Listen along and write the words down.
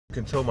You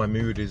can tell my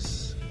mood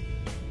is,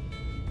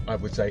 I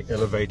would say,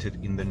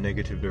 elevated in the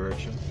negative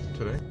direction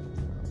today.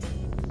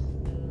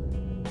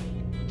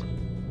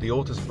 The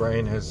autistic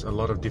brain has a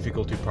lot of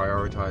difficulty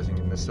prioritizing,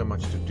 and there's so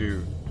much to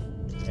do,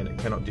 and it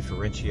cannot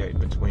differentiate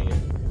between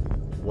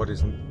what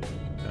is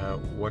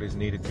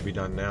needed to be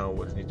done now,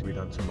 what is needed to be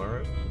done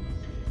tomorrow.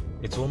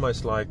 It's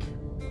almost like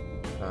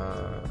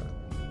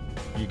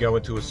you go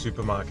into a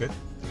supermarket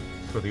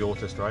for the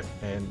autist, right?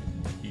 And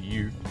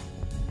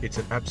it's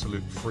an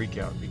absolute freak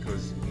out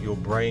because your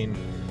brain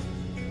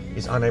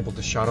is unable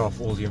to shut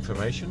off all the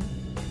information,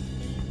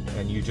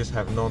 and you just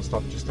have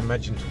non-stop. Just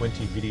imagine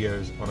 20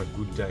 videos on a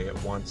good day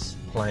at once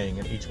playing,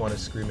 and each one is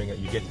screaming at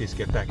you, get this,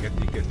 get that, get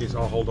this,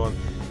 oh hold on,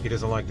 he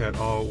doesn't like that,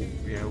 oh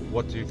yeah,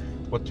 what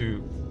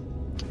do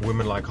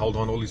women like, hold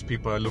on, all these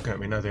people are looking at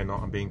me, no they're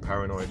not, I'm being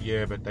paranoid,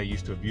 yeah but they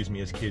used to abuse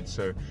me as kids,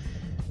 so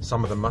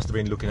some of them must have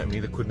been looking at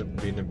me, they couldn't have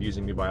been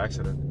abusing me by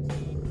accident,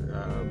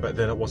 but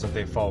then it wasn't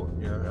their fault,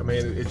 you know. I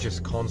mean, it's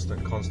just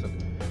constant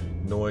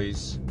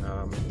noise.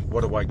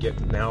 What do I get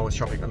now?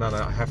 Shopping? No,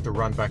 I have to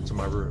run back to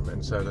my room,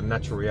 and so the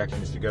natural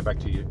reaction is to go back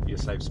to your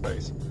safe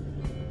space.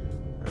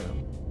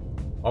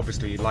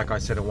 Obviously, like I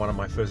said in one of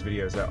my first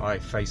videos, that I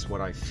face what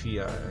I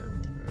fear,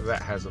 and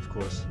that has, of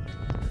course,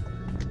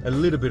 a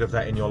little bit of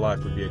that in your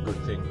life would be a good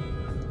thing,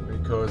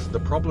 because the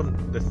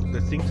problem,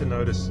 the thing to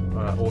notice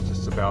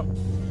autists about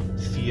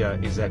fear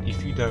is that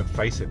if you don't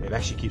face it, it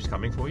actually keeps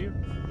coming for you,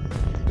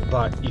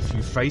 but if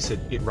you face it,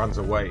 it runs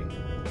away.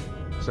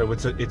 So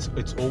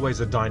it's always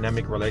a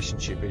dynamic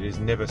relationship. It is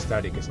never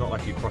static. It's not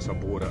like you cross a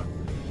border.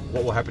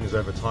 What will happen is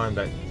over time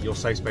that your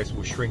safe space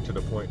will shrink to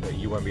the point that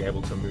you won't be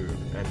able to move,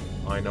 and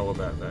I know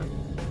about that.